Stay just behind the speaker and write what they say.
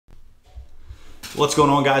What's going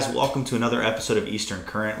on, guys? Welcome to another episode of Eastern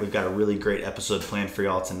Current. We've got a really great episode planned for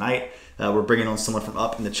y'all tonight. We're bringing on someone from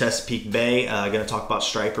up in the Chesapeake Bay. Going to talk about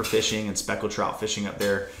striper fishing and speckled trout fishing up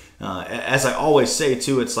there. As I always say,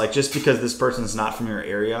 too, it's like just because this person's not from your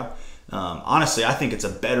area, honestly, I think it's a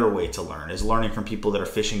better way to learn, is learning from people that are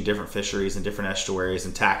fishing different fisheries and different estuaries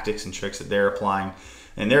and tactics and tricks that they're applying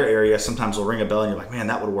in their area. Sometimes they'll ring a bell and you're like, man,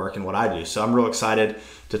 that would work in what I do. So I'm real excited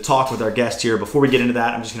to talk with our guest here. Before we get into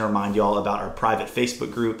that, I'm just going to remind you all about our private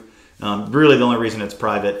Facebook group. Really, the only reason it's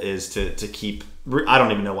private is to keep, I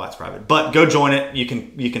don't even know why it's private, but go join it. You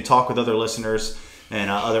can talk with other listeners and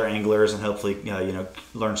other anglers and hopefully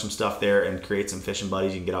learn some stuff there and create some fishing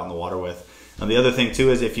buddies you can get out in the water with. The other thing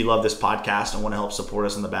too is if you love this podcast and want to help support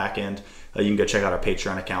us on the back end, you can go check out our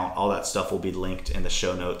Patreon account. All that stuff will be linked in the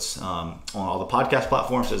show notes on all the podcast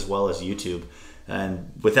platforms as well as YouTube.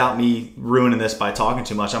 And without me ruining this by talking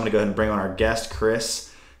too much, I'm going to go ahead and bring on our guest,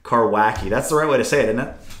 Chris Karwacki. That's the right way to say it, isn't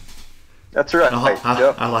it? That's right.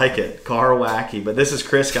 I like it. Karwacki. But this is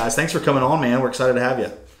Chris, guys. Thanks for coming on, man. We're excited to have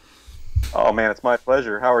you. Oh, man, it's my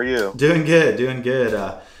pleasure. How are you? Doing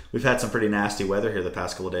good. We've had some pretty nasty weather here the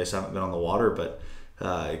past couple of days. So I haven't been on the water, but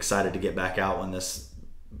excited to get back out when this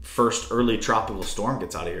first early tropical storm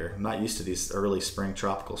gets out of here. I'm not used to these early spring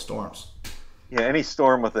tropical storms. Yeah, any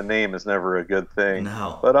storm with a name is never a good thing.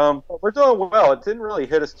 No. But we're doing well. It didn't really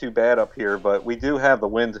hit us too bad up here, but we do have the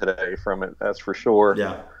wind today from it, that's for sure.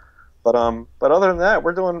 Yeah. But other than that,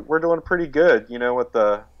 we're doing pretty good. You know, with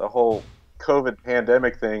the whole COVID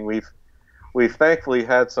pandemic thing, we've thankfully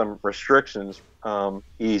had some restrictions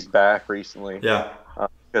eased back recently. Yeah.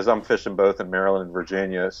 Because I'm fishing both in Maryland and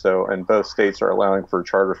Virginia, and both states are allowing for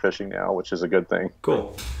charter fishing now, which is a good thing.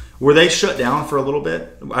 Cool. Were they shut down for a little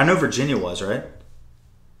bit? I know Virginia was, right?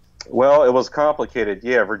 Well, it was complicated.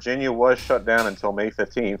 Yeah, Virginia was shut down until May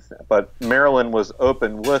 15th, but Maryland was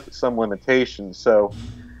open with some limitations. So,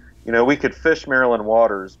 we could fish Maryland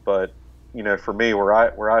waters, but for me, where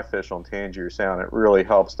I fish on Tangier Sound, it really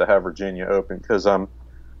helps to have Virginia open because I'm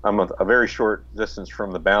a very short distance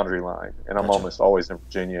from the boundary line, and I'm almost always in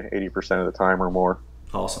Virginia 80% of the time or more.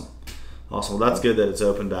 Awesome. Well, that's good that it's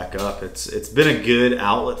opened back up. It's been a good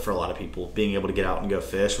outlet for a lot of people, being able to get out and go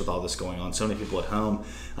fish with all this going on. So many people at home.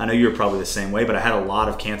 I know you're probably the same way, but I had a lot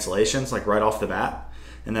of cancellations, like right off the bat.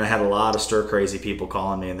 And then I had a lot of stir-crazy people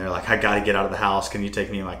calling me, and they're like, I got to get out of the house. Can you take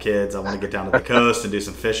me and my kids? I want to get down to the coast and do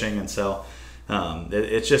some fishing. And so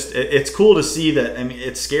it's cool to see that. I mean,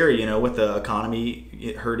 it's scary, with the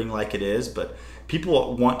economy hurting like it is, but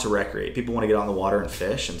people want to recreate. People want to get out in the water and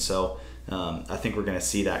fish. And so I think we're going to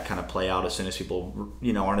see that kind of play out as soon as people,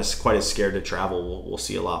 aren't quite as scared to travel. We'll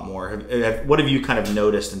see a lot more. What have you kind of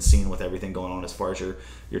noticed and seen with everything going on as far as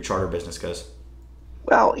your charter business goes?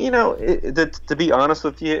 Well, to be honest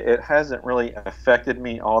with you, it hasn't really affected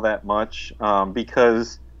me all that much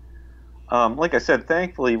because, like I said,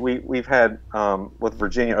 thankfully we've had with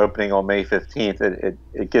Virginia opening on May 15th,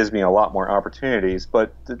 it gives me a lot more opportunities.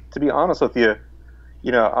 But to be honest with you,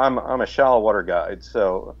 I'm a shallow water guide,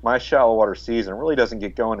 so my shallow water season really doesn't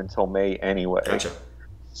get going until May anyway. Gotcha.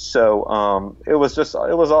 So it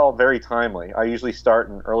was all very timely. I usually start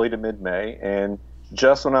in early to mid-May, and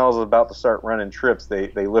just when I was about to start running trips, they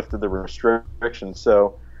lifted the restrictions.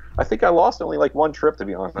 So I think I lost only like one trip, to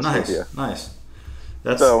be honest with you. Nice.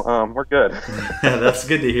 We're good. Yeah, that's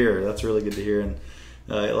good to hear. That's really good to hear. And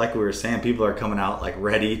like we were saying, people are coming out like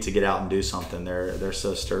ready to get out and do something. They're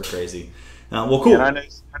so stir crazy. Well, cool. And I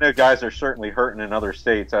know guys are certainly hurting in other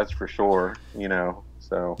states. That's for sure.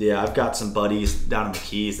 So yeah, I've got some buddies down in the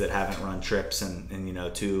Keys that haven't run trips in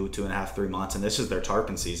 2.5, 3 months, and this is their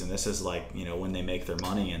tarpon season. This is like when they make their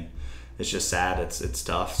money, and it's just sad. It's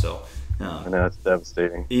tough. So I know it's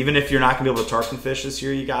devastating. Even if you're not gonna be able to tarpon fish this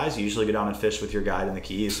year, you guys usually go down and fish with your guide in the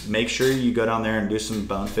Keys. Make sure you go down there and do some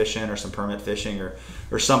bone fishing or some permit fishing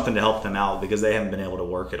or something to help them out because they haven't been able to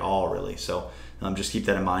work at all really. So just keep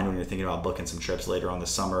that in mind when you're thinking about booking some trips later on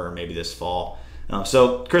this summer or maybe this fall.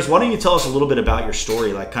 So, Chris, why don't you tell us a little bit about your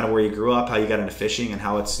story, like kind of where you grew up, how you got into fishing, and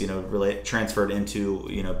how it's transferred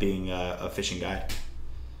into being a fishing guide.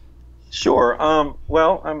 Sure.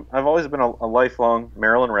 Well, I've always been a lifelong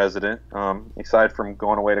Maryland resident. Aside from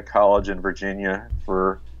going away to college in Virginia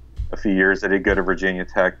for a few years, I did go to Virginia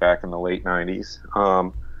Tech back in the late '90s.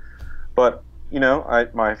 But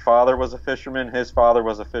my father was a fisherman. His father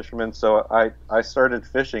was a fisherman. So I started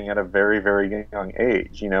fishing at a very, very young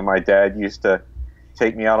age. My dad used to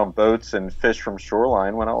take me out on boats and fish from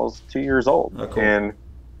shoreline when I was 2 years old. Oh, cool. And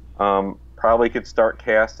probably could start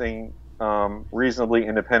casting reasonably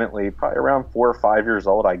independently, probably around 4 or 5 years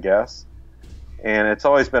old, I guess. And it's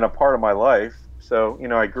always been a part of my life. So,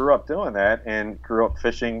 I grew up doing that and grew up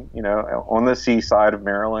fishing, on the seaside of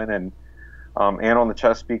Maryland and on the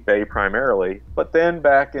Chesapeake Bay primarily. But then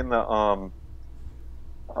back in the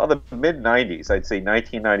mid 90s, I'd say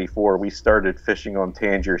 1994, we started fishing on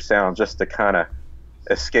Tangier Sound just to kind of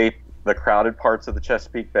escape the crowded parts of the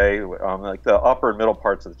Chesapeake Bay. Like the upper and middle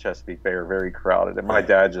parts of the Chesapeake Bay are very crowded, and my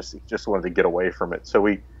dad just wanted to get away from it. So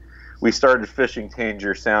we started fishing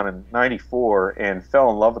Tangier Sound in '94 and fell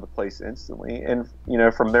in love with the place instantly. And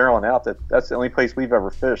from there on out, that's the only place we've ever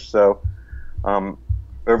fished. So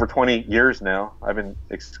over 20 years now, I've been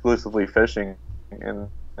exclusively fishing in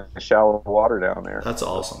shallow water down there. That's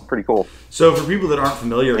awesome. Pretty cool. So for people that aren't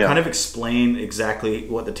familiar, kind of explain exactly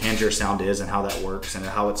what the Tangier Sound is and how that works and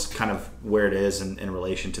how it's kind of where it is in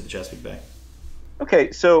relation to the Chesapeake Bay.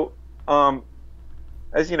 Okay, so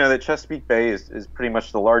as you know, the Chesapeake Bay is pretty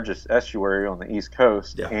much the largest estuary on the East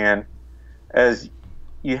Coast. Yeah. And as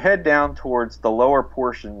you head down towards the lower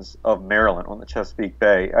portions of Maryland on the Chesapeake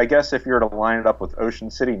Bay, I guess if you were to line it up with Ocean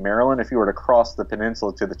City, Maryland, if you were to cross the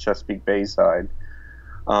peninsula to the Chesapeake Bay side,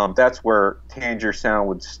 that's where Tangier Sound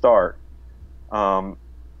would start.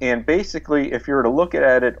 And basically, if you were to look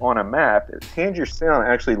at it on a map, Tangier Sound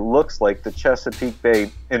actually looks like the Chesapeake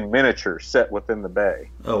Bay in miniature set within the bay.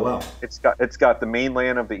 Oh, wow. It's got the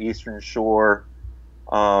mainland of the eastern shore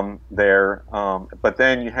there, but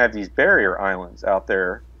then you have these barrier islands out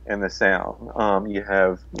there in the Sound. You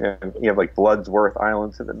have like Bloodsworth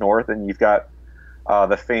Island to the north, and you've got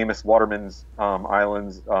the famous Waterman's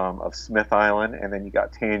Islands of Smith Island, and then you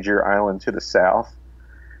got Tangier Island to the south.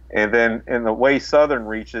 And then in the way southern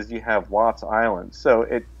reaches, you have Watts Island. So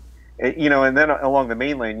and then along the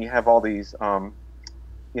mainland, you have all these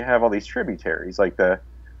tributaries like the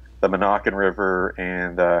Monacan River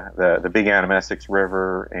and the Big Anamessex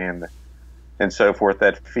River and so forth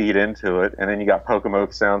that feed into it. And then you got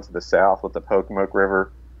Pocomoke Sound to the south with the Pocomoke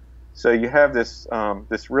River. So you have this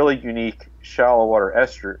really unique shallow water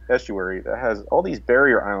estuary that has all these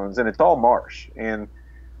barrier islands, and it's all marsh. And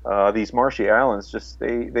these marshy islands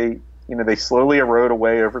they slowly erode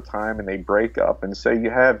away over time, and they break up. And so you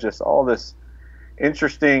have just all this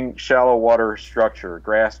interesting shallow water structure,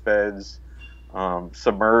 grass beds,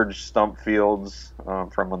 submerged stump fields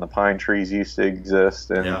from when the pine trees used to exist,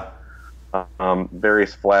 and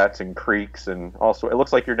various flats and creeks, and also it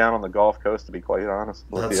looks like you're down on the Gulf Coast, to be quite honest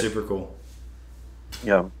with you. That's super cool.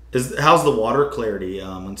 Yeah. How's the water clarity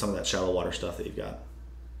on some of that shallow water stuff that you've got?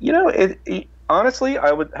 Honestly,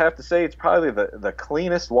 I would have to say it's probably the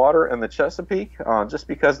cleanest water in the Chesapeake, just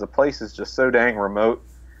because the place is just so dang remote,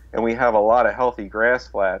 and we have a lot of healthy grass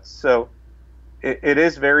flats. So it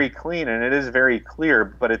is very clean and it is very clear,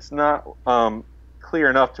 but it's not clear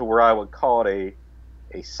enough to where I would call it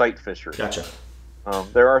a sight fishery. Gotcha.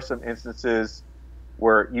 There are some instances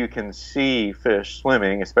where you can see fish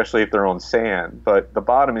swimming, especially if they're on sand, but the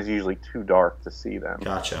bottom is usually too dark to see them.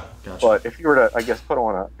 Gotcha. But if you were to, I guess, put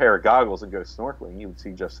on a pair of goggles and go snorkeling, you would see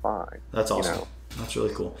just fine. That's awesome. That's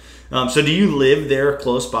really cool. So do you live there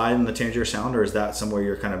close by in the Tangier Sound, or is that somewhere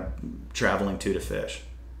you're kind of traveling to fish?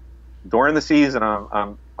 During the season,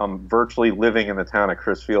 I'm virtually living in the town of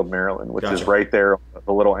Crisfield, Maryland, which is right there on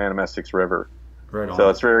the Little Anamessex River. Right on. So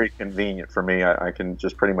it's very convenient for me. I can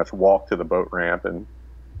just pretty much walk to the boat ramp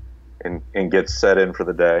and get set in for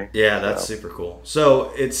the day. Yeah, that's super cool.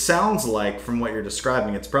 So it sounds like, from what you're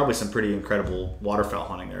describing, it's probably some pretty incredible waterfowl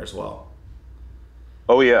hunting there as well.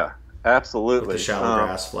 Oh yeah, absolutely. With the shallow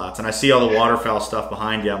grass flats, and I see all the waterfowl stuff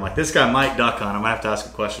behind you. I'm like, this guy might duck hunt. I might have to ask a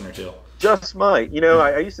question or two. Just might.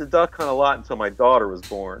 I used to duck hunt a lot until my daughter was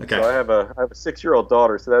born. Okay. So I have a 6-year-old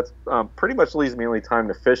daughter, so that's pretty much leaves me only time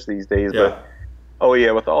to fish these days. Yeah. But oh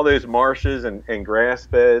yeah, with all those marshes and grass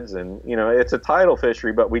beds, and it's a tidal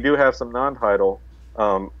fishery, but we do have some non-tidal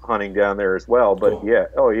hunting down there as well. But cool. yeah,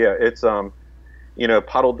 oh yeah, it's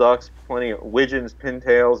puddle ducks, plenty of widgeons,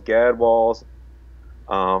 pintails, gadwalls,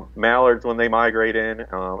 mallards when they migrate in,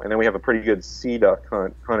 and then we have a pretty good sea duck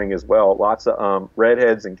hunting as well. Lots of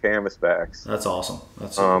redheads and canvasbacks. That's awesome.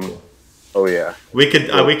 That's super cool. Oh yeah, we could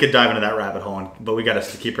dive into that rabbit hole, but we got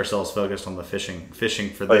to keep ourselves focused on the fishing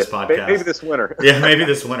for this podcast. Maybe this winter. Yeah, maybe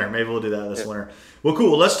this winter. Maybe we'll do that this winter. Well,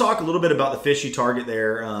 cool. Well, let's talk a little bit about the fish you target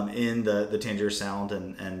there in the Tangier Sound,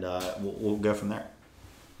 and we'll go from there.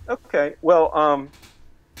 Okay. Well,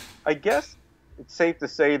 I guess it's safe to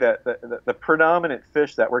say that the predominant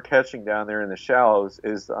fish that we're catching down there in the shallows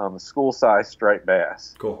is school-sized striped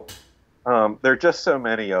bass. Cool. There are just so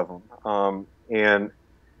many of them, and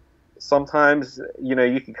sometimes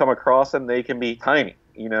you can come across them. They can be tiny,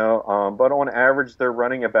 but on average they're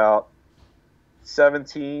running about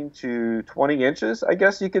 17 to 20 inches, I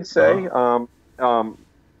guess you could say.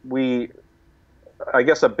 We I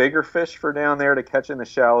guess a bigger fish for down there to catch in the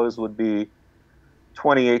shallows would be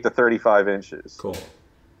 28 to 35 inches. Cool.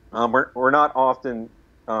 We're not often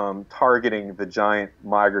targeting the giant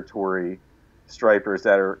migratory stripers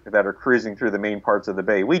that are cruising through the main parts of the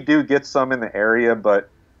bay. We do get some in the area, but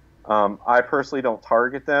I personally don't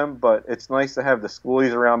target them. But it's nice to have the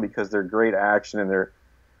schoolies around because they're great action and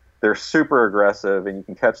they're super aggressive and you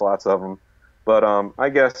can catch lots of them. But I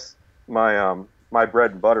guess my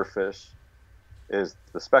bread and butter fish is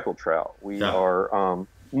the speckled trout. We are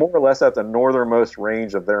more or less at the northernmost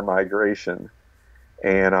range of their migration.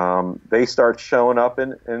 And they start showing up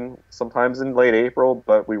in sometimes in late April,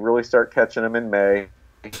 but we really start catching them in May.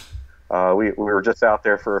 We were just out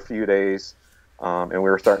there for a few days, and we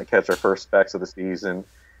were starting to catch our first specks of the season.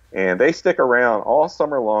 And they stick around all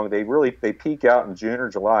summer long. They peak out in June or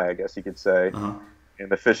July, I guess you could say. Uh-huh. And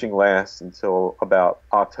the fishing lasts until about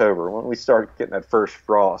October. When we start getting that first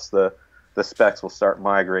frost, the specks will start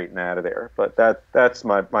migrating out of there. But that's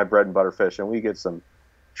my bread and butter fish, and we get some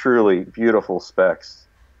truly beautiful specks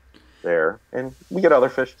there. And we get other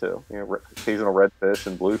fish too, occasional redfish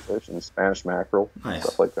and bluefish and Spanish mackerel, nice.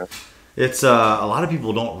 Stuff like that. It's a lot of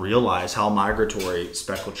people don't realize how migratory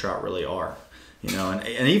speckled trout really are.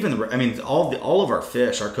 And even, I mean, all of our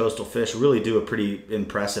fish, our coastal fish, really do a pretty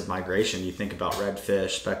impressive migration. You think about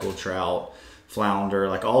redfish, speckled trout, flounder,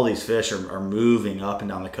 like all these fish are moving up and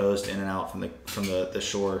down the coast, in and out from the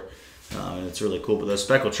shore, and it's really cool. But those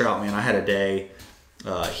speckled trout, man, I had a day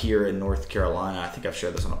here in North Carolina. I think I've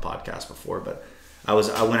shared this on a podcast before, but I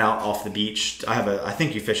went out off the beach. I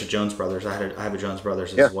think you fish at Jones Brothers. I have a Jones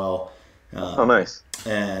Brothers as well. Oh, nice.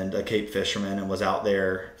 And a Cape fisherman, and was out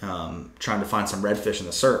there trying to find some redfish in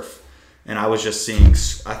the surf. And I was just seeing,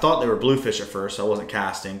 I thought they were bluefish at first. So I wasn't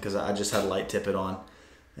casting because I just had a light tippet on.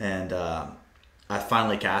 And I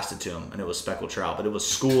finally casted to him, and it was speckled trout. But it was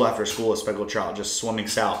school after school of speckled trout just swimming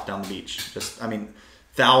south down the beach.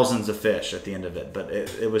 Thousands of fish at the end of it. But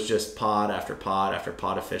it was just pod after pod after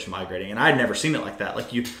pod of fish migrating. And I'd never seen it like that.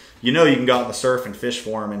 Like you can go out in the surf and fish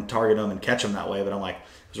for them and target them and catch them that way. But I'm like,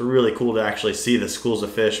 it was really cool to actually see the schools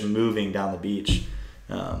of fish moving down the beach,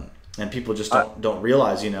 and people just don't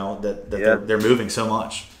realize, that they're moving so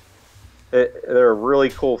much. They're really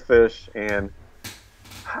cool fish, and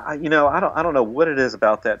I don't know what it is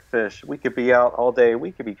about that fish. We could be out all day.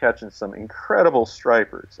 We could be catching some incredible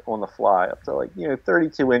stripers on the fly, up to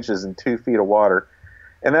 32 inches and 2 feet of water,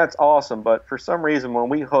 and that's awesome. But for some reason, when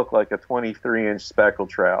we hook like a 23-inch speckled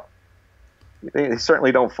trout, they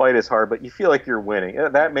certainly don't fight as hard, but you feel like you're winning.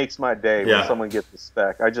 That makes my day when someone gets the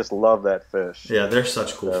speck. I just love that fish. Yeah, they're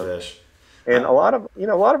such cool fish. And a lot of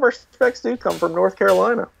our specks do come from North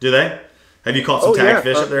Carolina. Do they? Have you caught some tag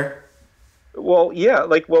fish up there? Well, yeah.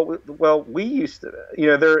 We used to.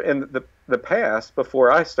 There in the past,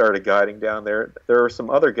 before I started guiding down there, there were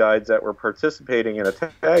some other guides that were participating in a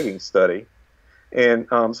tagging study, and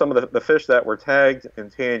some of the fish that were tagged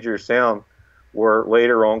in Tangier Sound were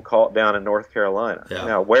later on caught down in North Carolina. Yeah.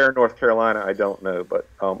 Now, where in North Carolina, I don't know, but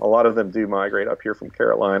a lot of them do migrate up here from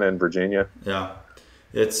Carolina and Virginia. Yeah,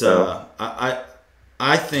 it's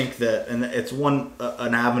I think that, and it's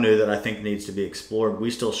an avenue that I think needs to be explored. We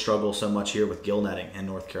still struggle so much here with gill netting in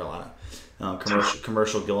North Carolina,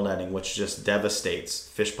 commercial gill netting, which just devastates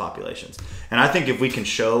fish populations. And I think if we can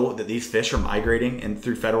show that these fish are migrating and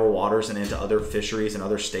through federal waters and into other fisheries and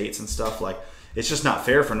other states and stuff, like, it's just not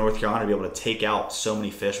fair for North Carolina to be able to take out so many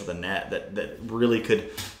fish with a net that really could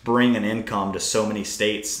bring an income to so many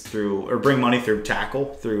states or bring money through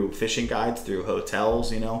tackle, through fishing guides, through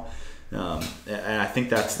hotels, And I think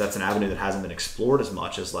that's an avenue that hasn't been explored as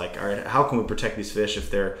much as, like, all right, how can we protect these fish if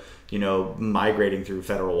they're, migrating through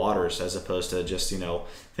federal waters, as opposed to just,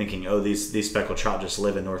 thinking, oh, these speckled trout just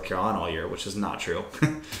live in North Carolina all year, which is not true.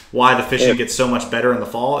 Why the fishing gets so much better in the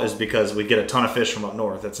fall is because we get a ton of fish from up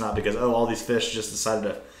north. It's not because, all these fish just decided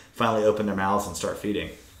to finally open their mouths and start feeding.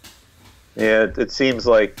 Yeah, it seems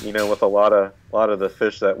like, with a lot of the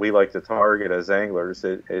fish that we like to target as anglers,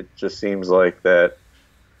 it just seems like that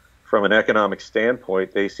from an economic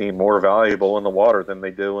standpoint, they seem more valuable in the water than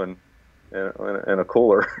they do in a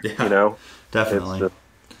cooler. Yeah, definitely.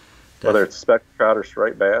 Whether it's speckled trout or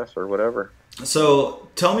striped bass or whatever. So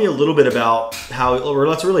tell me a little bit about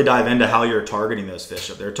let's really dive into how you're targeting those fish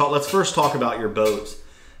up there. Let's first talk about your boat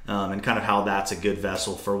and kind of how that's a good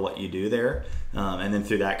vessel for what you do there. And then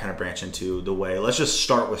through that kind of branch into the way. Let's just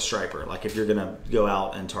start with striper. Like, if you're going to go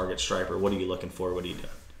out and target striper, what are you looking for? What are you doing?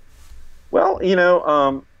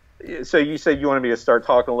 Well, so you said you wanted me to start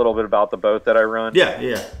talking a little bit about the boat that I run?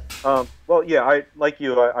 Yeah. I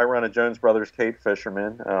run a Jones Brothers Cape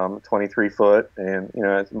Fisherman, 23 foot, and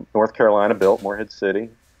it's North Carolina built, Morehead City,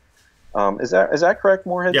 Is that correct?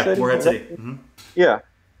 Morehead Yeah, City. Morehead Is that- City. Hmm. yeah,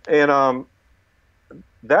 and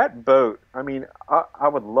that boat. I mean, I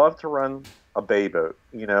would love to run a bay boat.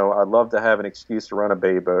 I'd love to have an excuse to run a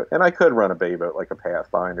bay boat, and I could run a bay boat like a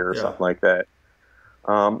Pathfinder or Yeah. something like that.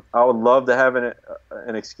 I would love to have an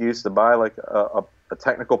excuse to buy like a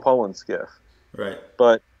technical Poland skiff, Right.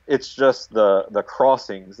 but it's just the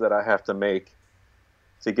crossings that I have to make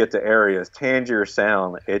to get to areas. Tangier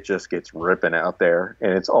Sound, it just gets ripping out there,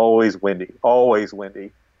 and it's always windy,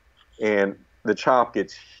 and the chop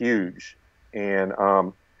gets huge. And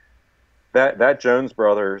that Jones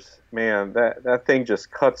Brothers, man, that thing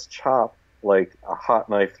just cuts chop like a hot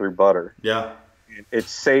knife through butter. Yeah.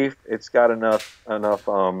 It's safe. It's got enough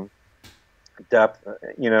depth,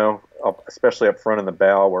 especially up front in the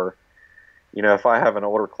bow where, if I have an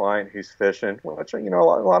older client who's fishing, which, a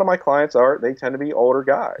lot of my clients they tend to be older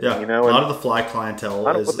guys. Yeah. A lot of the fly clientele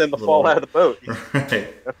I don't is want them to a little- fall out of the boat.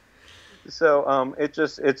 Right. So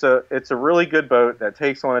it's a really good boat that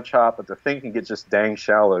takes on a chop, but the thing can get just dang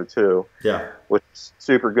shallow too, Yeah. which is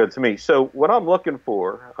super good to me. So what I'm looking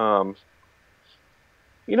for,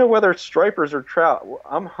 whether it's stripers or trout,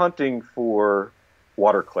 I'm hunting for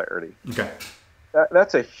water clarity. Okay.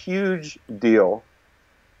 That's a huge deal,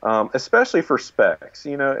 especially for specs.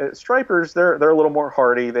 Stripers, they're a little more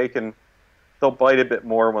hardy. They'll bite a bit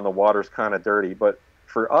more when the water's kind of dirty. But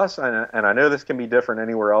for us, and I know this can be different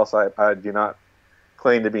anywhere else, I do not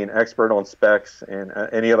claim to be an expert on specs in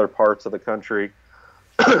any other parts of the country.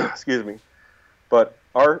 Excuse me. But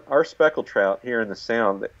our speckled trout here in the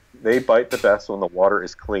Sound, they bite the best when the water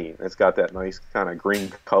is clean. It's got that nice kind of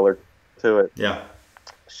green color to it. Yeah.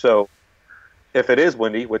 So if it is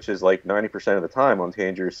windy, which is like 90% of the time on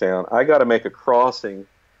Tangier Sound, I got to make a crossing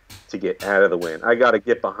to get out of the wind. I got to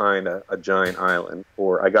get behind a giant island,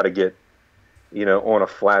 or I got to get, on a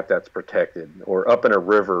flat that's protected, or up in a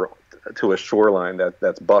river to a shoreline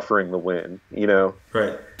that's buffering the wind,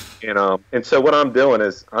 Right. And so what I'm doing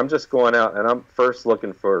is I'm just going out and I'm first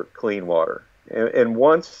looking for clean water. And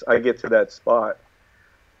once I get to that spot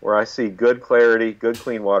where I see good clarity, good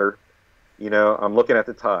clean water, I'm looking at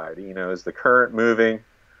the tide. Is the current moving?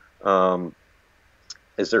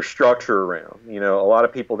 Is there structure around? A lot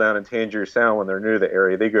of people down in Tangier Sound, when they're new to the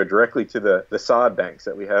area, they go directly to the sod banks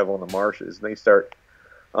that we have on the marshes, and they start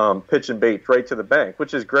pitching bait right to the bank,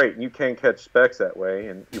 which is great. You can catch specks that way,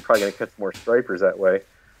 and you're probably going to catch more stripers that way.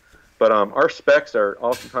 But our specks are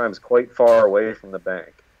oftentimes quite far away from the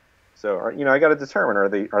bank. So, I got to determine, are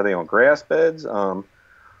they on grass beds? Are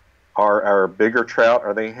our bigger trout,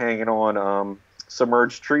 are they hanging on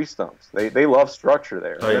submerged tree stumps? They love structure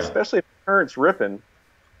there, Oh, yeah. especially if the current's ripping.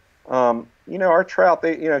 Our trout,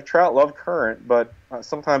 trout love current, but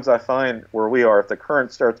sometimes I find where we are, if the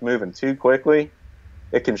current starts moving too quickly,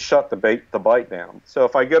 it can shut the bite down. So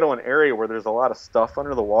if I go to an area where there's a lot of stuff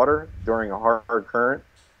under the water during a hard current,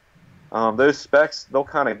 those specks, they'll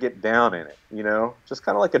kind of get down in it, just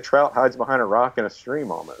kind of like a trout hides behind a rock in a stream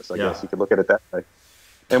almost. I guess you could look at it that way.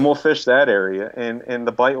 And we'll fish that area, and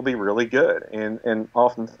the bite will be really good. And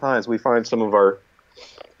oftentimes we find some of our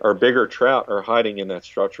bigger trout are hiding in that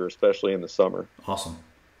structure, especially in the summer. Awesome.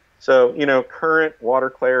 So, current, water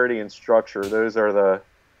clarity, and structure, those are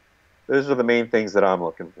the main things that I'm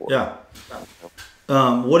looking for. Yeah.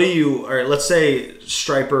 What do you, or let's say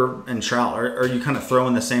striper and trout, are you kind of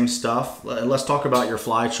throwing the same stuff? Let's talk about your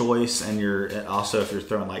fly choice and also if you're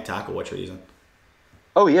throwing light tackle, what you're using.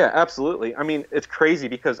 Oh yeah, absolutely. I mean, it's crazy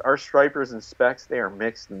because our stripers and specks, they are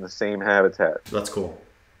mixed in the same habitat. That's cool.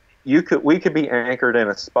 We could be anchored in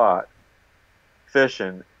a spot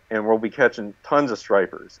fishing, and we'll be catching tons of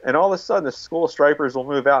stripers. And all of a sudden, the school of stripers will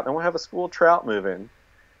move out, and we'll have a school of trout move in,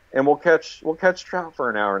 and we'll catch trout for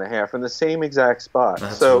an hour and a half in the same exact spot.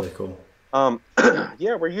 That's so really cool.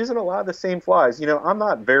 Yeah, we're using a lot of the same flies. I'm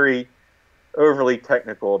not very overly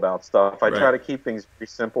technical about stuff. I Right. try to keep things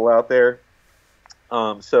pretty simple out there.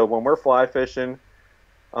 So when we're fly fishing,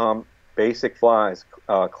 basic flies,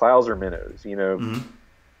 clouser minnows, Mm-hmm.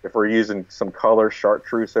 if we're using some color,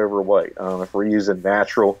 chartreuse over white. If we're using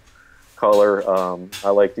natural color, I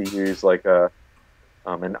like to use like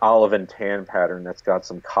an olive and tan pattern that's got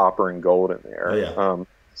some copper and gold in there. Oh, yeah.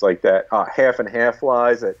 It's like that half and half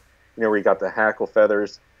flies that, where you got the hackle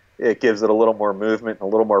feathers. It gives it a little more movement, a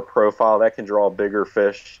little more profile. That can draw bigger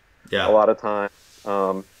fish Yeah. a lot of times.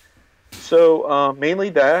 So mainly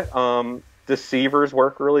that. Deceivers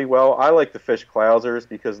work really well. I like to fish clousers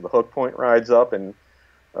because the hook point rides up, and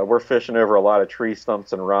we're fishing over a lot of tree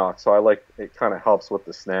stumps and rocks. So I like it. Kind of helps with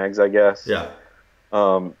the snags, I guess. Yeah.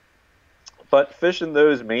 But fishing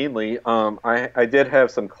those mainly, I did have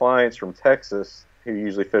some clients from Texas who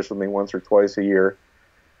usually fish with me once or twice a year.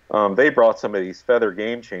 They brought some of these feather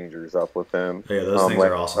game changers up with them. Yeah, those things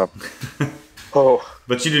are awesome. Oh,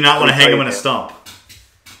 but you do not want to hang them in a stump.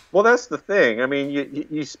 Well, that's the thing. I mean,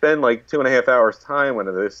 you spend like 2.5 hours time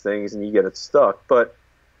into those things and you get it stuck. But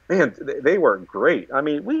man, they work great. I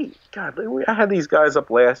mean, I had these guys up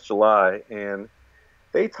last July and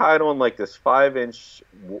they tied on like this 5-inch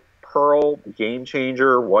pearl game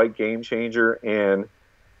changer, white game changer, and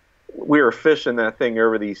we were fishing that thing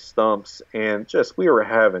over these stumps, and we were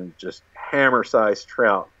having just hammer-sized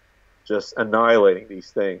trout, just annihilating these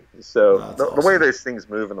things. So the way those things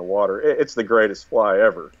move in the water, it's the greatest fly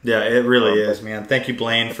ever. Yeah, it really is, man. Thank you,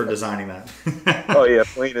 Blaine, for designing that. Oh yeah,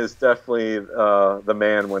 Blaine is definitely the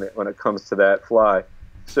man when it comes to that fly.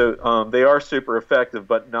 So they are super effective,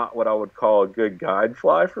 but not what I would call a good guide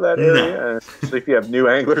fly for that area. No. Especially if you have new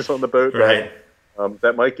anglers on the boat, right?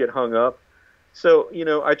 That might get hung up. So,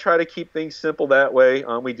 I try to keep things simple that way.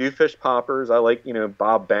 We do fish poppers. I like,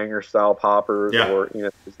 Bob Banger style poppers, or,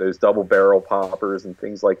 those double barrel poppers and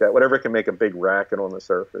things like that. Whatever can make a big racket on the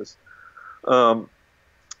surface.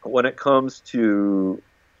 When it comes to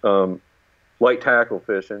light tackle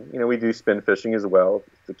fishing, we do spin fishing as well.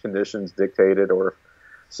 If the conditions dictate it, or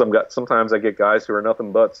sometimes I get guys who are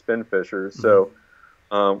nothing but spin fishers. So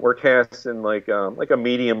we're casting like a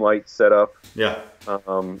medium light setup. Yeah.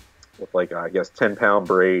 With like, I guess, 10-pound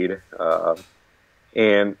braid.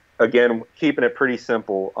 And again, keeping it pretty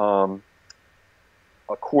simple.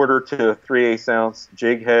 A 1/4 to 3/8 ounce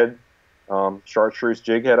jig head, chartreuse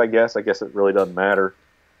jig head, I guess. I guess it really doesn't matter.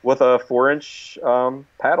 With a 4-inch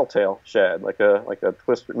paddle tail shad, like a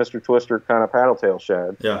Twister, Mr. Twister kind of paddle tail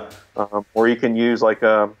shad. Yeah. Or you can use like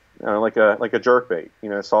a jerk bait.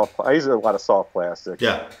 Soft. I use a lot of soft plastic.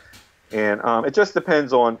 Yeah. And it just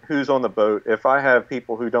depends on who's on the boat. If I have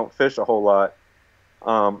people who don't fish a whole lot,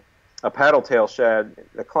 a paddle tail shad,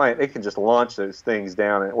 the client, they can just launch those things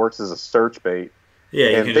down, and it works as a search bait. Yeah,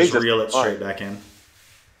 you can just reel it straight back in.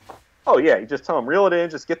 Oh, yeah, you just tell them, reel it in,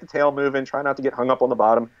 just get the tail moving, try not to get hung up on the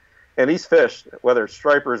bottom. And these fish, whether it's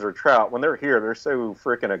stripers or trout, when they're here, they're so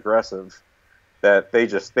freaking aggressive that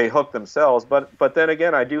they hook themselves. But then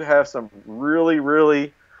again, I do have some really,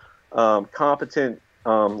 really competent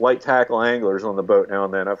light tackle anglers on the boat now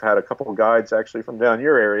and then. I've had a couple of guides actually from down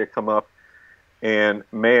your area come up, and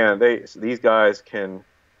man, these guys can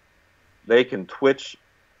twitch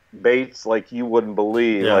baits like you wouldn't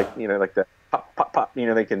believe. Yeah. Like that pop pop pop.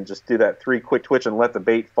 They can just do that 3 quick twitch and let the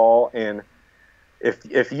bait fall. And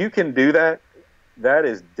if you can do that, that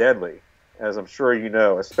is deadly, as I'm sure you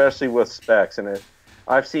know, especially with specs. And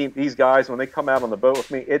I've seen these guys when they come out on the boat with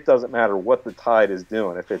me. It doesn't matter what the tide is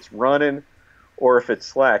doing. If it's running or if it's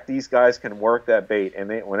slack, these guys can work that bait, and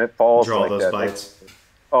when it falls draw like those that, bites.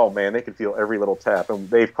 Oh man, they can feel every little tap, and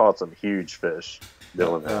they've caught some huge fish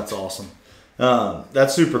doing that. That's awesome.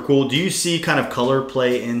 That's super cool. Do you see kind of color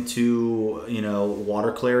play into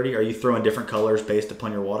water clarity? Are you throwing different colors based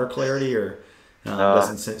upon your water clarity, or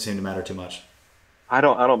doesn't seem to matter too much? I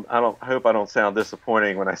hope I don't sound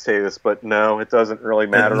disappointing when I say this, but no, it doesn't really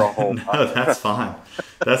matter a whole lot. No, that's fine.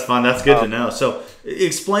 That's fine. That's good to know. So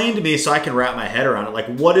explain to me so I can wrap my head around it. Like,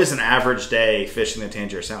 what is an average day fishing the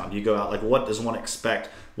Tangier Sound? You go out, like, what does one expect?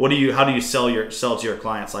 How do you sell to your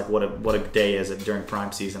clients? Like, what a day is it during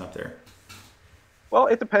prime season up there? Well,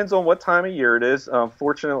 it depends on what time of year it is.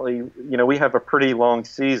 Fortunately, we have a pretty long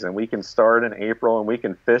season. We can start in April and we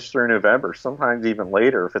can fish through November, sometimes even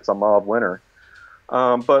later if it's a mild winter.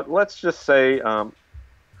 But let's just say,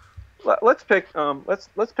 let's pick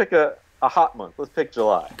a hot month. Let's pick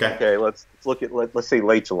July. Okay. Let's say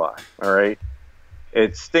late July. All right.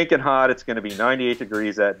 It's stinking hot. It's going to be 98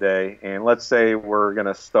 degrees that day, and let's say we're going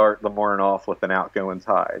to start the morning off with an outgoing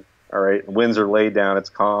tide. All right. Winds are laid down. It's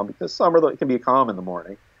calm because summer it can be calm in the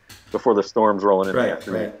morning before the storm's rolling in the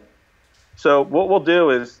afternoon. Right. So what we'll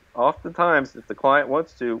do is, oftentimes, if the client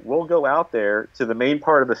wants to, we'll go out there to the main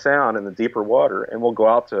part of the sound in the deeper water, and we'll go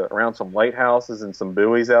out to around some lighthouses and some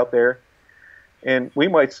buoys out there, and we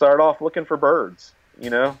might start off looking for birds.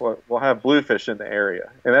 We'll have bluefish in the area,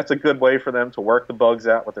 and that's a good way for them to work the bugs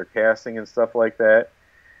out with their casting and stuff like that.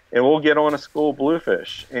 And we'll get on a school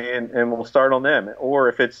bluefish, and we'll start on them. Or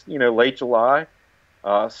if it's late July,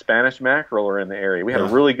 Spanish mackerel are in the area. We had a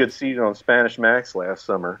really good season on Spanish macs last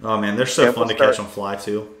summer. Oh man, they're so fun to catch on fly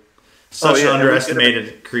too. Such an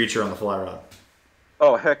underestimated creature on the fly rod.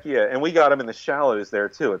 Oh heck yeah, and we got them in the shallows there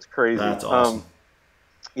too. It's crazy. That's awesome.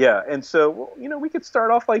 Yeah, and so we could start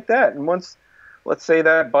off like that, and once, let's say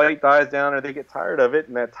that bite dies down or they get tired of it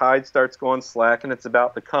and that tide starts going slack and it's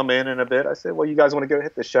about to come in a bit, I say, well, you guys want to go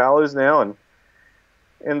hit the shallows now?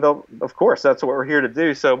 and of course that's what we're here to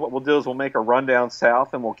do. So what we'll do is we'll make a run down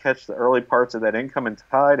south, and we'll catch the early parts of that incoming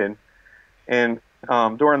tide. And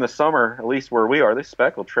during the summer, at least where we are, this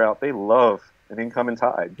speckled trout, they love an incoming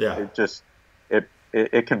tide. Yeah.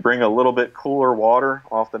 It can bring a little bit cooler water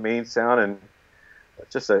off the main sound, and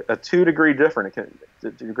just a 2 degree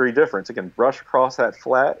difference. It can brush across that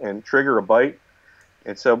flat and trigger a bite.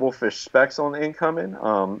 And so we'll fish specks on the incoming.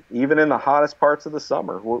 Even in the hottest parts of the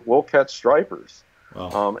summer, we'll catch stripers.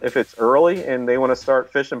 Wow. If it's early and they want to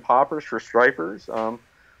start fishing poppers for stripers,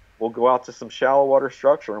 we'll go out to some shallow water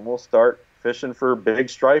structure and we'll start fishing for big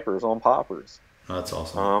stripers on poppers. That's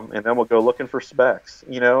awesome. And then we'll go looking for specks,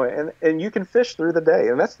 and you can fish through the day.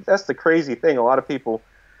 And that's the crazy thing. A lot of people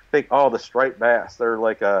think, oh, the striped bass, they're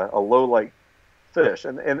like a low light fish.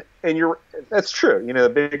 And that's true. The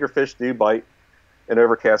bigger fish do bite in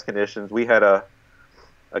overcast conditions. We had a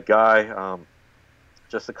guy,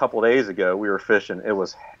 just a couple of days ago, we were fishing. It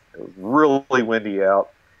was really windy out,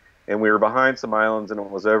 and we were behind some islands, and it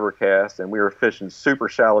was overcast, and we were fishing super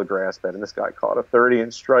shallow grass bed, and this guy caught a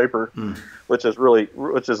 30-inch striper, which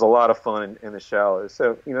is a lot of fun in the shallows.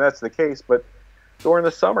 So that's the case. But during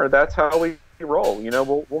the summer, that's how we roll.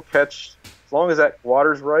 We'll catch as long as that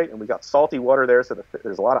water's right, and we got salty water there, so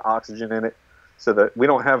there's a lot of oxygen in it, so that we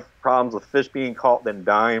don't have problems with fish being caught then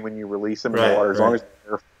dying when you release them in the water. As long as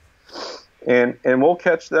and we'll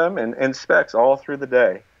catch them and specks all through the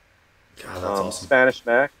day. God, that's awesome. Spanish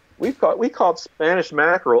mac. We caught Spanish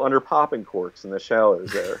mackerel under popping corks in the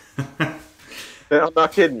shallows there. I'm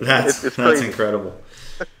not kidding you. That's crazy. Incredible.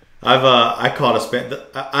 I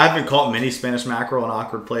haven't caught many Spanish mackerel in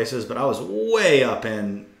awkward places, but I was way up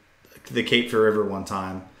in the Cape Fear River one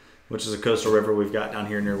time, which is a coastal river we've got down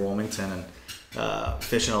here near Wilmington, and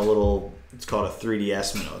fishing a little. It's called a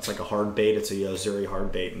 3DS minnow. It's like a hard bait. It's a Yo-Zuri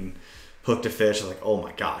hard bait, and hooked a fish. I was like, oh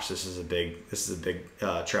my gosh, this is a big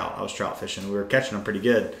trout. I was trout fishing. We were catching them pretty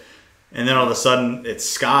good. And then all of a sudden it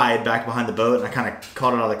skied back behind the boat, and I kind of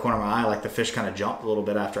caught it out of the corner of my eye. Like the fish kind of jumped a little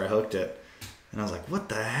bit after I hooked it. And I was like, what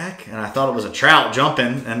the heck? And I thought it was a trout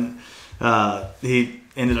jumping, and he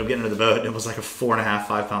ended up getting into the boat. It was like a 4.5,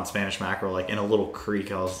 5-pound Spanish mackerel, like in a little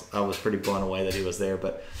creek. I was pretty blown away that he was there.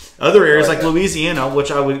 But other areas like Louisiana,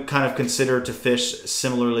 which I would kind of consider to fish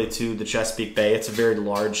similarly to the Chesapeake Bay, it's a very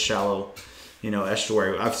large, shallow,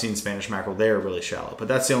 estuary. I've seen Spanish mackerel there really shallow, but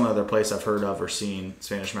that's the only other place I've heard of or seen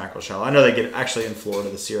Spanish mackerel shallow. I know they get actually in Florida,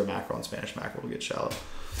 the Sierra mackerel and Spanish mackerel will get shallow.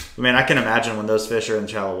 But man, I can imagine when those fish are in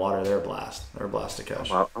shallow water, they're a blast. They're a blast to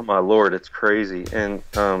catch. Oh my Lord, it's crazy, and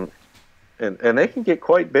they can get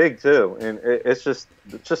quite big too. And it's just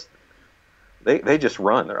they just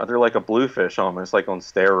run. They're like a bluefish almost, like on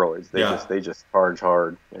steroids. They just charge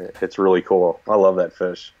hard. It's really cool. I love that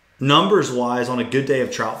fish. Numbers wise, on a good day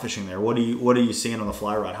of trout fishing there, what are you seeing on the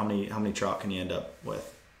fly rod? How many trout can you end up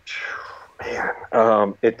with?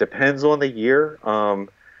 Man, it depends on the year.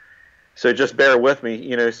 So just bear with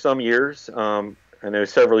me. Some years, I know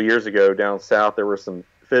several years ago down south there were some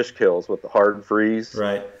fish kills with the hard freeze,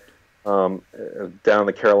 right? Down in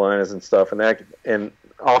the Carolinas and stuff, and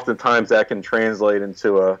oftentimes that can translate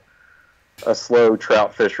into a slow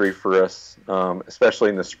trout fishery for us, especially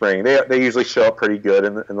in the spring. They usually show up pretty good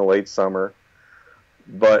in the late summer.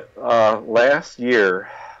 But last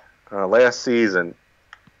season,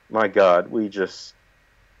 my God,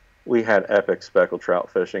 we had epic speckled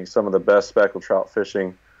trout fishing. Some of the best speckled trout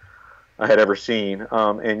fishing I had ever seen.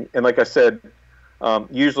 And like I said,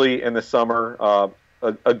 usually in the summer,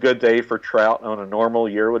 a good day for trout on a normal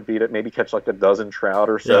year would be to maybe catch like a dozen trout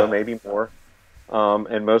or so, maybe more,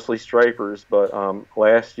 and mostly stripers. But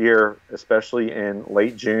last year, especially in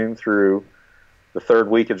late June through the third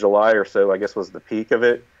week of July or so, I guess was the peak of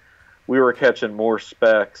it, we were catching more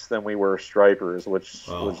specks than we were stripers, which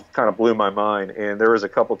kind of blew my mind. And there was a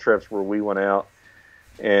couple trips where we went out,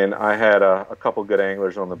 and I had a couple good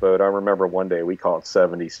anglers on the boat. I remember one day we caught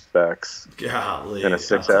 70 specks. Golly, in a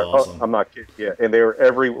 6 hour. Awesome. I'm not kidding. Yeah, and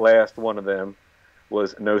every last one of them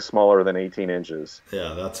was no smaller than 18 inches.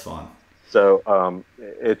 Yeah, that's fun. So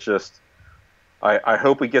it just, I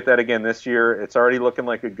hope we get that again this year. It's already looking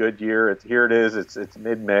like a good year. Here it is. It's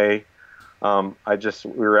mid-May. We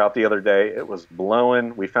were out the other day. It was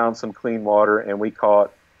blowing. We found some clean water, and we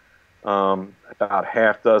caught about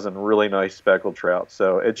half dozen really nice speckled trout.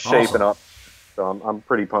 So it's shaping up. So I'm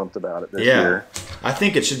pretty pumped about it this year. I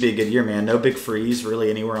think it should be a good year, man. No big freeze really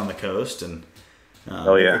anywhere on the coast, and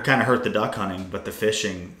it kind of hurt the duck hunting, but the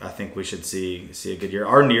fishing, I think we should see a good year.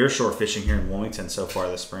 Our nearshore fishing here in Wilmington so far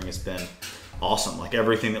this spring has been awesome. Like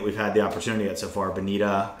everything that we've had the opportunity at so far,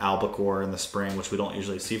 bonita, albacore in the spring, which we don't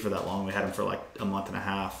usually see for that long. We had them for like a month and a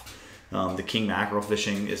half. The king mackerel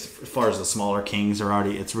fishing, as far as the smaller kings are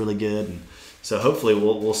already, it's really good. And so hopefully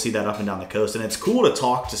we'll see that up and down the coast. And it's cool to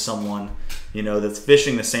talk to someone, that's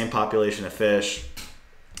fishing the same population of fish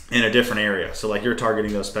in a different area. So like you're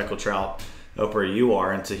targeting those speckled trout up where you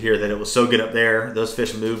are, and to hear that it was so good up there, those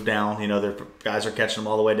fish moved down, their guys are catching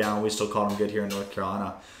them all the way down. We still caught them good here in North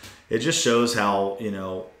Carolina. It just shows how,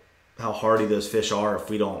 how hardy those fish are if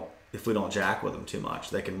we don't jack with them too much.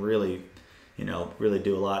 They can really, really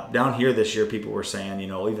do a lot. Down here this year, people were saying,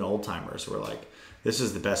 even old timers were like, this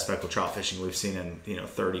is the best speckled trout fishing we've seen in,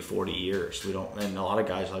 30, 40 years. And a lot of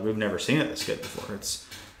guys are like, we've never seen it this good before.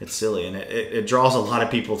 It's silly, and it draws a lot of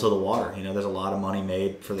people to the water. There's a lot of money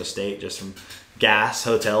made for the state just from gas,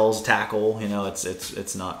 hotels, tackle.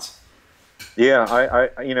 It's nuts. Yeah,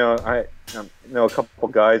 I know a couple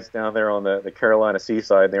guys down there on the Carolina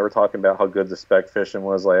seaside, and they were talking about how good the speck fishing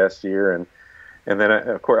was last year, and then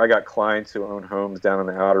of course I got clients who own homes down in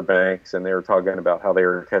the Outer Banks, and they were talking about how they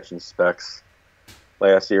were catching specks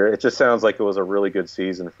last year. It just sounds like it was a really good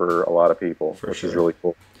season for a lot of people, which is really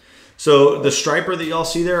cool. So the striper that y'all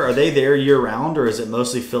see there, are they there year round, or is it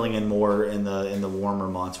mostly filling in more in the warmer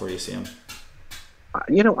months where you see them?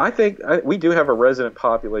 I think we do have a resident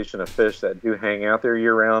population of fish that do hang out there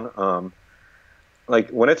year round. Like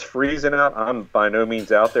when it's freezing out, I'm by no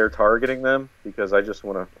means out there targeting them because I just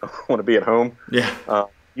want to be at home. Yeah.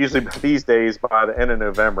 Usually these days, by the end of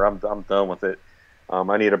November, I'm done with it.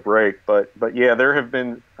 I need a break, but yeah, there have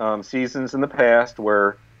been seasons in the past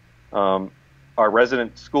where our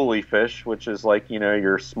resident schoolie fish, which is like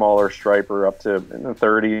your smaller striper up to in the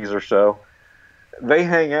 30s or so, they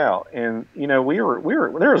hang out. And there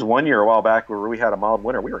was one year a while back where we had a mild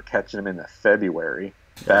winter. We were catching them in the February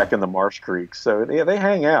back in the marsh creeks. So they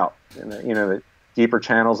hang out in the deeper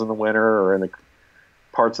channels in the winter or in the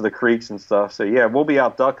parts of the creeks and stuff. So yeah, we'll be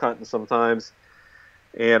out duck hunting sometimes,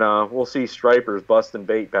 and we'll see stripers busting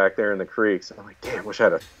bait back there in the creeks. I'm like, damn, wish I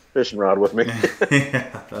had a fishing rod with me.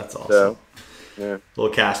 Yeah, that's awesome. So, yeah. A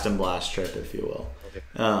little cast and blast trip, if you will.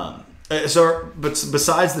 So, but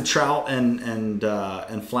besides the trout and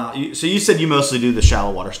flounder, so you said you mostly do the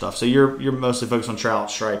shallow water stuff. So you're mostly focused on trout,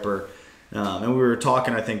 striper, and we were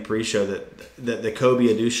talking, I think, pre-show that the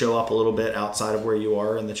cobia do show up a little bit outside of where you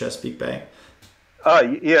are in the Chesapeake Bay.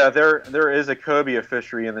 Yeah, there is a cobia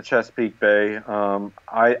fishery in the Chesapeake Bay.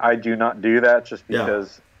 I do not do that just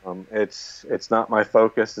because it's not my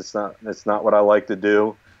focus. It's not what I like to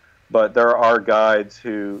do. But there are guides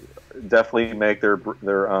who definitely make their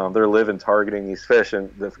living targeting these fish, and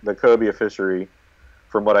the cobia fishery,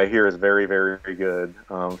 from what I hear, is very, very, very good.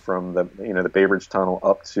 From the Bay Bridge Tunnel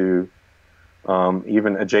up to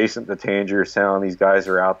even adjacent to Tangier Sound, these guys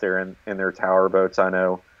are out there in their tower boats. I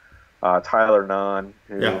know Tyler Nahn,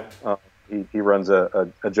 who he runs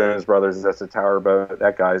a Jones Brothers. That's a tower boat.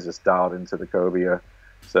 That guy's just dialed into the cobia,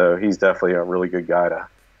 so he's definitely a really good guy to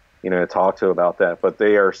talk to about that. But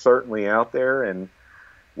they are certainly out there, and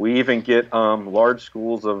we even get large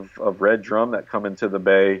schools of red drum that come into the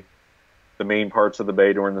bay, the main parts of the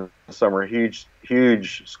bay during the summer. Huge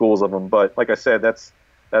schools of them. But like I said, that's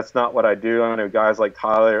not what I do. I know guys like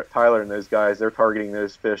Tyler and those guys, they're targeting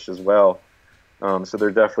those fish as well. So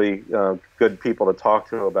they're definitely good people to talk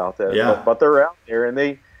to about that. Yeah. But they're out there, and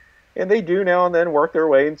they do now and then work their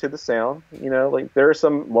way into the Sound. Like there are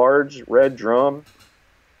some large red drum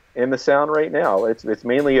in the Sound right now. It's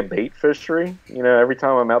mainly a bait fishery. Every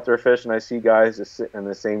time I'm out there fishing, I see guys just sitting in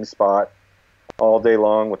the same spot all day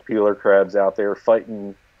long with peeler crabs out there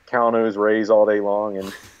fighting cow-nose rays all day long,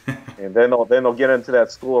 and and then they'll get into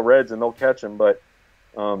that school of reds and they'll catch them. But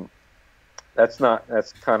that's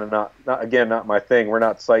kind of not my thing. We're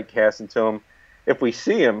not sight casting to them. If we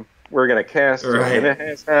see them, we're going to cast them, and it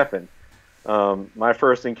has happened. My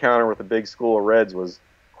first encounter with a big school of reds was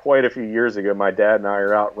quite a few years ago. My dad and I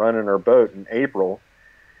are out running our boat in April,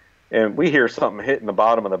 and we hear something hitting the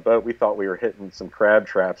bottom of the boat. We thought we were hitting some crab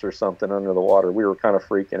traps or something under the water. We were kind of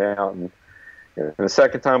freaking out, and the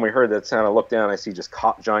second time we heard that sound, I looked down, I see just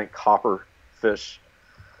giant copper fish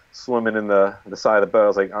swimming in the side of the boat. I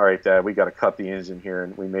was like, all right, Dad, we got to cut the engine here,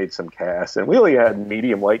 and we made some casts, and we only had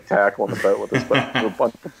medium light tackle on the boat with us, but we were a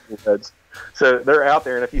bunch of heads. So they're out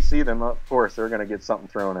there, and if you see them, of course, they're going to get something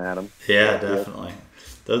thrown at them. Yeah, definitely.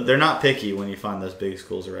 They're not picky when you find those big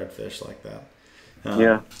schools of redfish like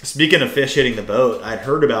that. Speaking of fish hitting the boat, I'd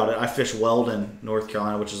heard about it. I fish Weldon, North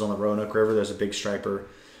Carolina, which is on the Roanoke River. There's a big striper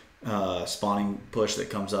spawning push that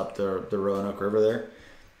comes up the Roanoke River there.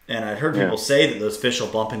 And I'd heard people say that those fish will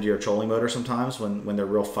bump into your trolling motor sometimes when they're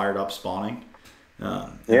real fired up spawning.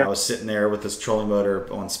 I was sitting there with this trolling motor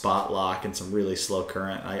on spot lock and some really slow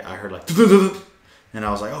current. I heard like and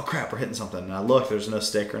I was like, oh crap, we're hitting something. And I looked, there's no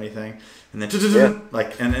stick or anything. And then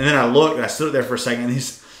like, and then I looked and I stood there for a second, and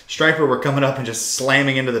these striper were coming up and just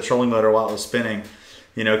slamming into the trolling motor while it was spinning.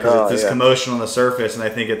 Because it's this commotion on the surface, and I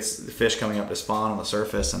think it's the fish coming up to spawn on the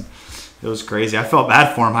surface, and it was crazy. I felt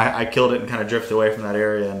bad for him. I killed it and kind of drifted away from that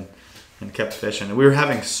area and kept fishing. And we were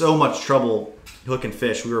having so much trouble hooking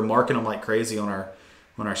fish. We were marking them like crazy on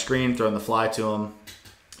our screen, throwing the fly to them,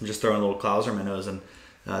 and just throwing little Clouser minnows, and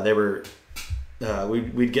they were.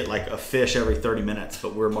 We'd get like a fish every 30 minutes,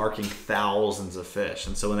 but we're marking thousands of fish.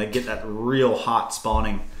 And so when they get that real hot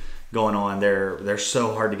spawning going on, they're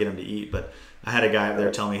so hard to get them to eat. But I had a guy up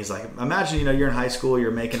there telling me, he's like, imagine, you're in high school,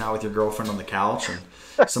 you're making out with your girlfriend on the couch, and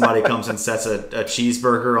somebody comes and sets a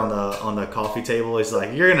cheeseburger on the coffee table. He's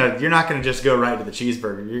like, you're not gonna just go right to the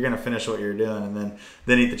cheeseburger. You're gonna finish what you're doing and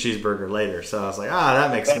then eat the cheeseburger later. So I was like,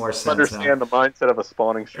 that makes more sense. Understand the mindset of a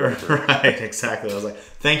spawning striper. Right, exactly. I was like,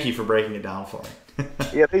 thank you for breaking it down for me.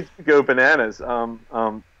 Yeah, they go bananas.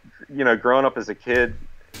 Growing up as a kid,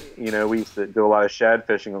 we used to do a lot of shad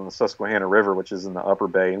fishing on the Susquehanna River, which is in the upper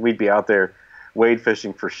bay, and we'd be out there wade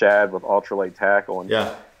fishing for shad with ultralight tackle. And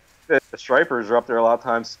yeah, the stripers are up there a lot of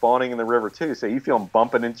times spawning in the river too. So you feel them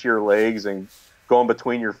bumping into your legs and going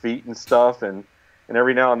between your feet and stuff. And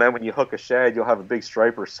every now and then when you hook a shad, you'll have a big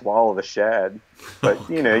striper swallow the shad. But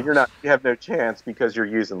you have no chance because you're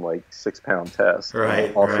using like 6-pound test.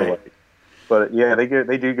 Right. Ultralight. Right. But yeah,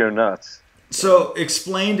 they do go nuts. So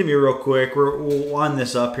explain to me real quick. We'll wind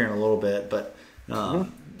this up here in a little bit, but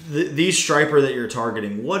these striper that you're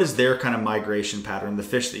targeting, what is their kind of migration pattern? The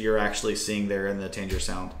fish that you're actually seeing there in the Tanger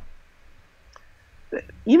Sound.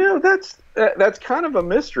 That's kind of a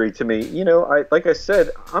mystery to me. Like I said,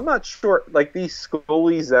 I'm not sure. Like these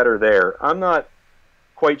schoolies that are there, I'm not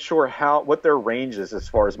quite sure what their range is as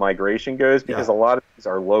far as migration goes, because a lot of these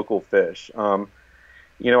are local fish.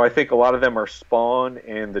 I think a lot of them are spawn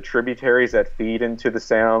in the tributaries that feed into the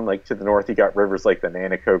Sound. Like to the north, you got rivers like the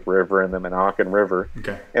Nanticoke River and the Monacan River.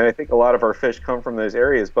 Okay. And I think a lot of our fish come from those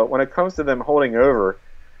areas. But when it comes to them holding over,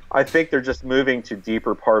 I think they're just moving to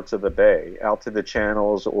deeper parts of the bay, out to the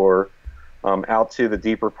channels or out to the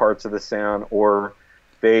deeper parts of the Sound. Or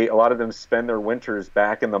a lot of them spend their winters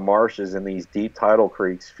back in the marshes in these deep tidal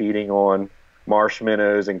creeks, feeding on marsh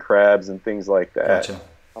minnows and crabs and things like that. Gotcha.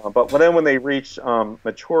 But when they reach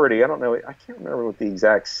maturity, I don't know. I can't remember what the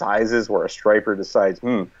exact size is where a striper decides,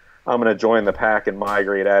 I'm going to join the pack and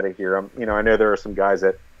migrate out of here. I know there are some guys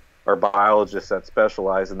that are biologists that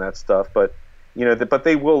specialize in that stuff, but but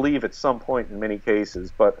they will leave at some point in many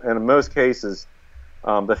cases. But in most cases,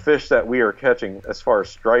 the fish that we are catching, as far as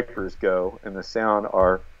stripers go in the Sound,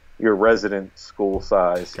 are your resident school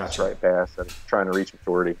size striped bass that are trying to reach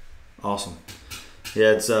maturity. Awesome.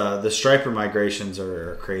 Yeah, it's the striper migrations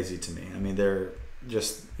are crazy to me. I mean, they're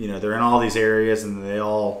just they're in all these areas and they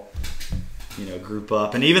all group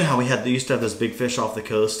up. And even how they used to have those big fish off the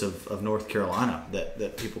coast of North Carolina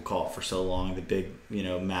that people caught for so long, the big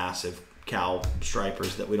massive cow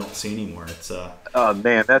stripers that we don't see anymore. It's oh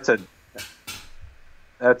man, that's a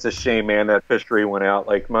shame, man. That fishery went out.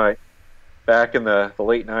 Like back in the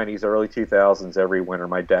late 90s, early 2000s, every winter,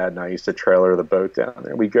 my dad and I used to trailer the boat down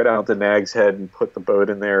there. We'd go down to Nag's Head and put the boat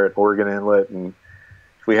in there at Oregon Inlet, and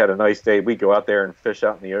if we had a nice day, we'd go out there and fish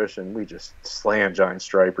out in the ocean. We just slam giant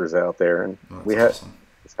stripers out there, and awesome.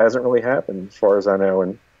 It hasn't really happened as far as I know,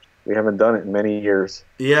 and we haven't done it in many years.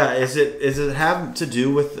 Yeah, is it have to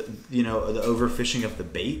do with the overfishing of the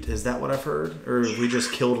bait? Is that what I've heard, or have we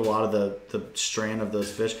just killed a lot of the strand of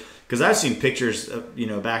those fish? Because I've seen pictures,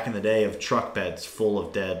 back in the day of truck beds full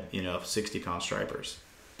of dead, 60-pound stripers.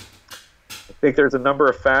 I think there's a number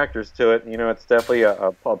of factors to it. It's definitely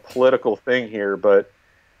a political thing here, but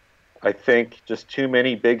I think just too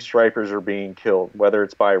many big stripers are being killed, whether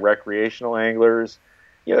it's by recreational anglers.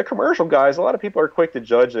 The commercial guys, a lot of people are quick to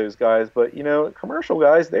judge those guys, but, commercial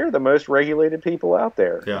guys, they're the most regulated people out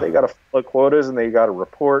there. Yeah. They got to follow quotas and they got to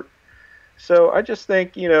report. So I just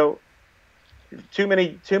think, too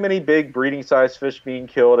many big breeding size fish being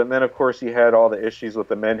killed, and then of course you had all the issues with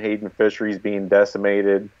the menhaden fisheries being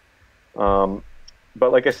decimated. But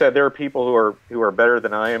like I said, there are people who are better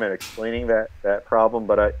than I am at explaining that problem.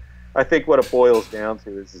 But I think what it boils down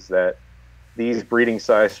to is that these breeding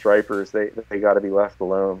size stripers, they got to be left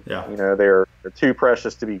alone. Yeah. They're too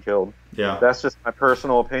precious to be killed. Yeah. That's just my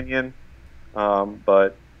personal opinion.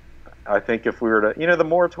 But I think if we were to, the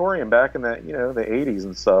moratorium back in the 80s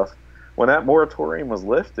and stuff. When that moratorium was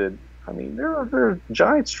lifted, I mean, there are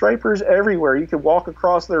giant stripers everywhere. You could walk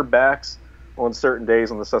across their backs on certain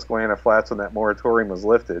days on the Susquehanna Flats when that moratorium was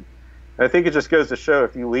lifted. And I think it just goes to show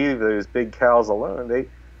if you leave those big cows alone,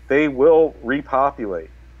 they will repopulate.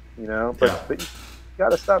 But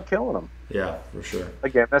got to stop killing them. Yeah, for sure.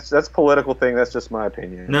 Again, that's a political thing. That's just my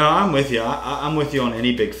opinion. No, I'm with you. I'm with you on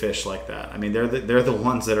any big fish like that. I mean, they're the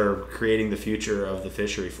ones that are creating the future of the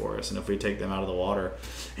fishery for us. And if we take them out of the water,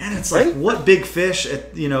 and it's like, what big fish?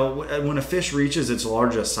 When a fish reaches its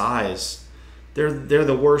largest size, they're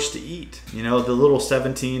the worst to eat. The little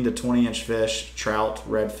 17 to 20-inch fish, trout,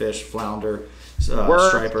 redfish, flounder,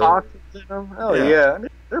 striper. Toxins in them. Oh yeah. I mean,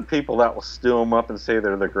 there are people that will stew them up and say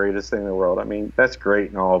they're the greatest thing in the world. I mean, that's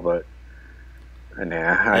great and all, but I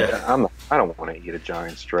don't want to eat a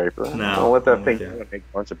giant striper. No, I'll let that thing make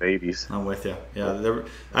a bunch of babies. I'm with you. Yeah,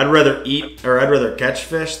 I'd rather catch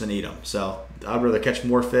fish than eat them. So I'd rather catch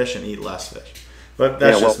more fish and eat less fish. But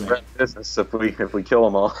that's just me. We're in business if we kill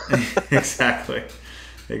them all. Exactly.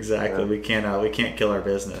 Yeah. We can't kill our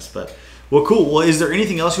business. But well, cool. Well, is there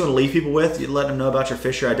anything else you want to leave people with? You let them know about your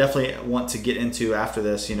fishery. I definitely want to get into after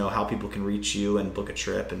this. How people can reach you and book a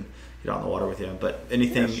trip and get out in the water with you. But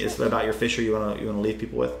anything is about your fishery you want to leave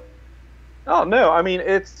people with? Oh no, I mean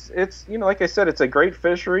it's like I said, it's a great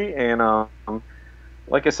fishery, and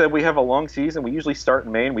like I said, we have a long season. We usually start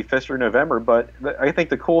in May and we fish through November. But I think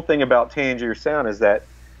the cool thing about Tangier Sound is that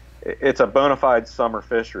it's a bona fide summer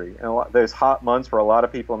fishery. And those hot months for a lot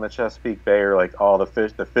of people in the Chesapeake Bay are like, oh,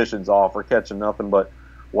 the fishing's off. We're catching nothing but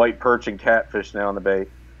white perch and catfish now in the bay.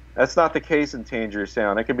 That's not the case in Tangier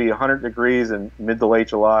Sound. It could be 100 degrees in mid to late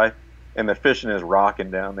July, and the fishing is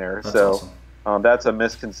rocking down there. That's awesome. That's a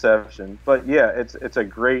misconception. But yeah, it's a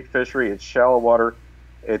great fishery. It's shallow water.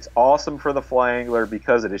 It's awesome for the fly angler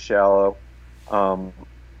because it is shallow.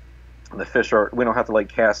 The fish we don't have to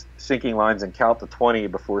cast sinking lines and count to 20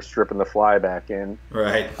 before stripping the fly back in.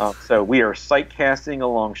 Right. So we are sight casting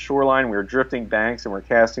along shoreline. We're drifting banks and we're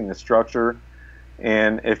casting the structure.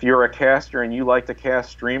 And if you're a caster and you like to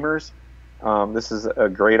cast streamers, this is a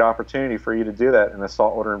great opportunity for you to do that in a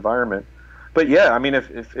saltwater environment. But yeah, I mean,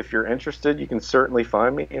 if you're interested, you can certainly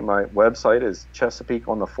find me. And my website is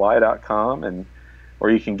ChesapeakeOnTheFly.com, or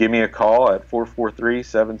you can give me a call at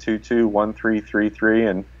 443-722-1333,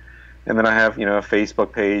 and then I have a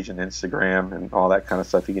Facebook page and Instagram and all that kind of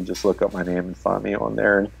stuff. You can just look up my name and find me on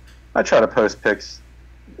there. And I try to post pics,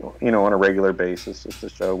 on a regular basis just to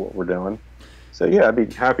show what we're doing. So yeah, I'd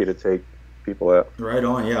be happy to take people out. Right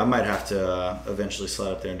on. Yeah, I might have to eventually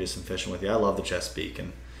slide up there and do some fishing with you. I love the Chesapeake,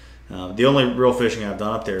 and the only real fishing I've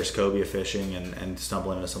done up there is cobia fishing and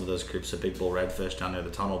stumbling into some of those groups of big bull redfish down near the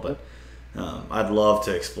tunnel. But I'd love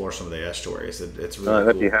to explore some of the estuaries. It's really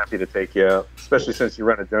I'd cool. be happy to take you out, especially since you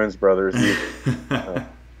run a Jones Brothers.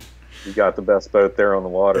 You got the best boat there on the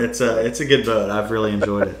water. It's a good boat. I've really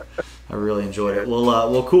enjoyed it.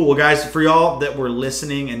 Well, cool. Well, guys, for y'all that were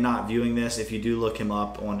listening and not viewing this, if you do look him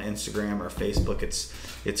up on Instagram or Facebook, it's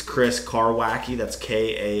Chris Karwacki. That's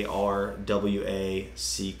Karwacki,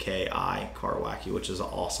 Karwacki, which is an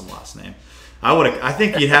awesome last name. I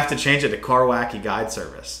think you'd have to change it to Karwacki Guide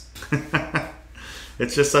Service.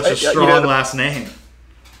 It's just such a strong last name.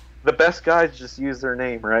 The best guys just use their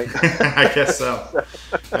name, right? I guess so.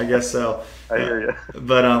 I hear you.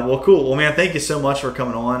 But well, cool. Well, man, thank you so much for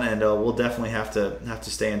coming on, and we'll definitely have to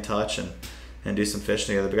stay in touch and do some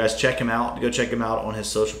fishing together. But guys, check him out. Go check him out on his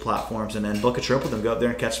social platforms, and then book a trip with him. Go up there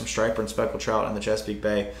and catch some striper and speckled trout in the Chesapeake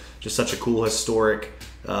Bay. Just such a cool historic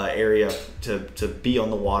area to be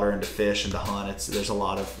on the water and to fish and to hunt. There's a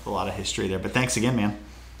lot of history there. But thanks again, man.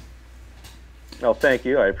 Oh, thank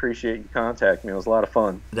you. I appreciate you contacting me. It was a lot of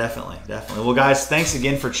fun. Definitely. Well, guys, thanks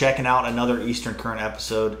again for checking out another Eastern Current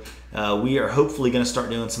episode. We are hopefully going to start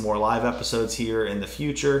doing some more live episodes here in the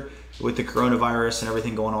future with the coronavirus and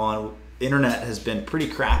everything going on. Internet has been pretty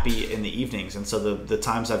crappy in the evenings, and so the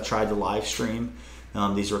times I've tried to live stream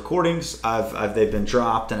these recordings, they've been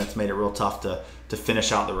dropped, and it's made it real tough to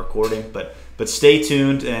finish out the recording. But stay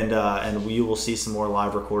tuned, and you will see some more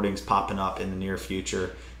live recordings popping up in the near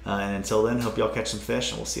future. And until then, hope y'all catch some fish,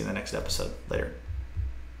 and we'll see you in the next episode. Later.